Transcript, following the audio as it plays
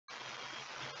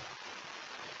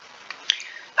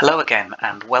Hello again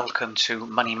and welcome to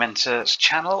Money Mentor's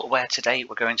channel, where today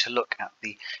we're going to look at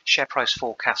the share price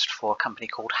forecast for a company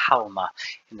called Halma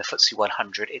in the FTSE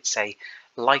 100. It's a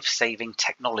life-saving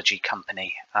technology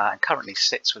company and currently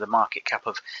sits with a market cap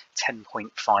of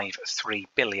 10.53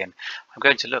 billion. I'm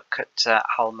going to look at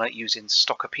Halma using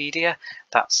Stockopedia.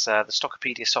 That's the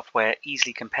Stockopedia software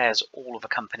easily compares all of a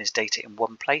company's data in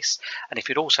one place. And if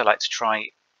you'd also like to try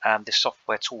this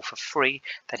software tool for free,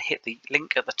 then hit the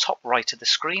link at the top right of the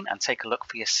screen and take a look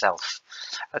for yourself.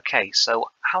 Okay,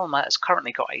 so Halma has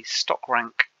currently got a stock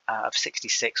rank of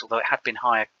 66, although it had been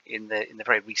higher in the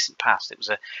very recent past. It was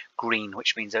a green,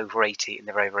 which means over 80 in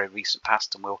the very recent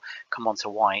past, and we'll come on to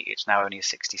why it's now only a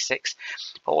 66.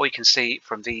 But what we can see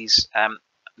from these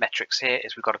metrics here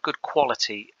is we've got a good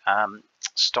quality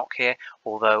stock here,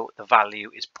 although the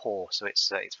value is poor, so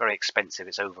it's very expensive,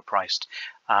 it's overpriced,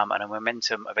 and a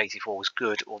momentum of 84 is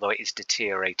good, although it is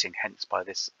deteriorating, hence by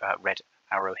this red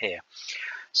arrow here.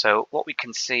 So what we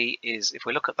can see is if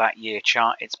we look at that year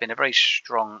chart, it's been a very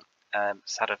strong,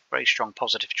 it's had a very strong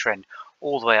positive trend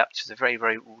all the way up to the very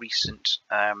recent,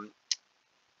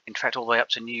 in fact all the way up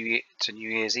to New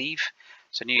Year's Eve.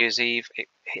 So New Year's Eve it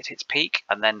hit its peak,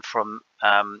 and then from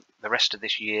the rest of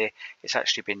this year it's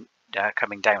actually been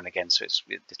coming down again, so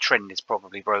the trend is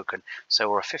probably broken. So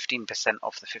we're 15%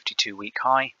 off the 52-week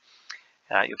high.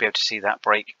 You'll be able to see that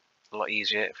break a lot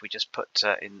easier if we just put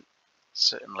in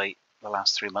certainly the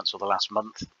last 3 months or the last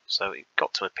month. So it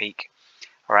got to a peak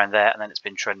around there, and then it's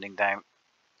been trending down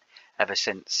ever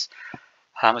since.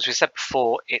 As we said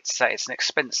before, it's an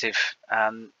expensive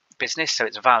business, so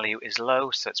its value is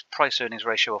low, so its price earnings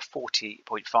ratio of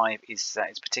 40.5 is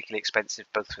particularly expensive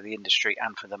both for the industry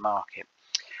and for the market.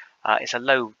 It's a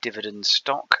low dividend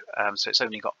stock, so it's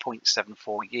only got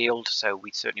 0.74 yield, so we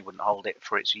certainly wouldn't hold it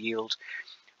for its yield.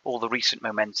 All the recent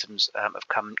momentums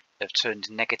have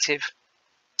turned negative,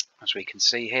 as we can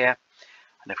see here.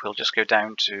 And if we'll just go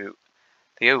down to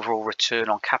the overall return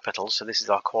on capital, so this is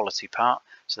our quality part,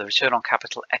 so the return on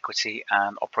capital, equity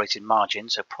and operating margin,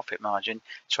 so profit margin,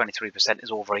 23% is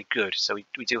all very good. So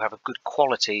we do have a good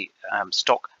quality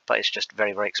stock, but it's just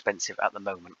very expensive at the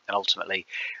moment, and ultimately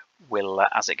will,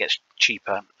 as it gets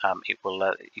cheaper, it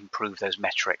will improve those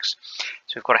metrics.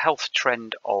 So we've got a health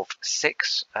trend of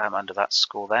 6 under that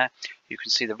score there. You can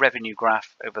see the revenue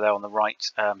graph over there on the right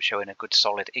showing a good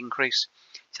solid increase.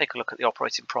 Take a look at the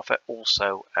operating profit,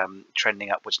 also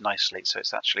trending upwards nicely. So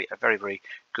it's actually a very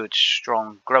good,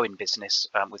 strong, growing business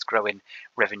with growing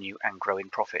revenue and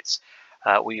growing profits.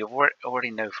 We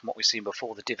already know from what we've seen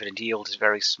before, the dividend yield is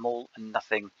very small and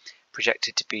nothing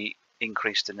projected to be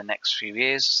increased in the next few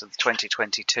years. So the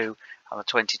 2022 and the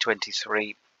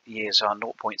 2023 years are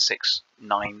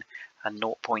 0.69 and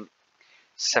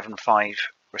 0.75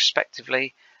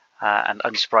 respectively, and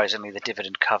unsurprisingly the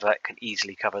dividend cover can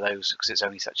easily cover those because it's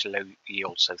only such a low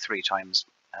yield, so 3 times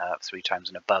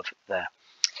and above there.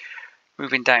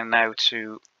 Moving down now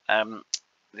to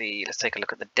let's take a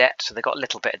look at the debt. So they've got a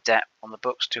little bit of debt on the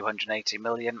books, 280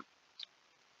 million.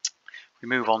 We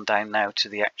move on down now to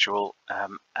the actual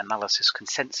analysis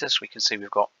consensus. We can see we've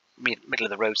got middle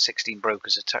of the road, 16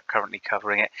 brokers are currently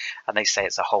covering it, and they say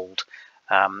it's a hold.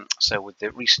 So with the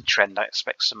recent trend, I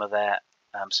expect some of their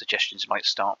suggestions might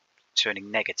start turning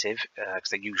negative,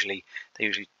 because they usually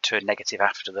turn negative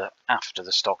after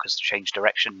the stock has changed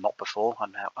direction, not before,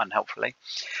 unhelpfully.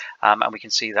 And we can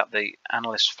see that the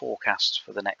analyst forecast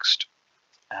for the next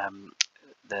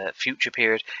the future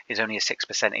period is only a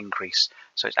 6% increase,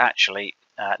 so it's actually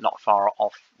not far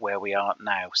off where we are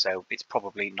now, so it's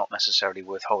probably not necessarily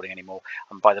worth holding anymore.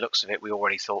 And by the looks of it, we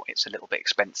already thought it's a little bit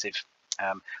expensive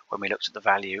when we looked at the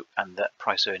value and the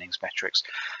price earnings metrics.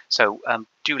 So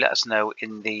do let us know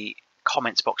in the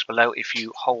comments box below if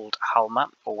you hold Halma,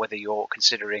 or whether you're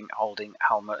considering holding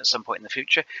Halma at some point in the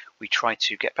future. We try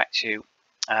to get back to you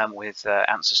with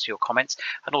answers to your comments.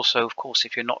 And also, of course,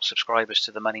 if you're not subscribers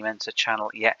to the Money Mentor channel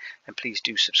yet, then please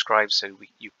do subscribe so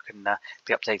you can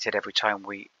be updated every time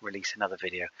we release another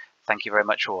video. Thank you very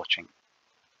much for watching.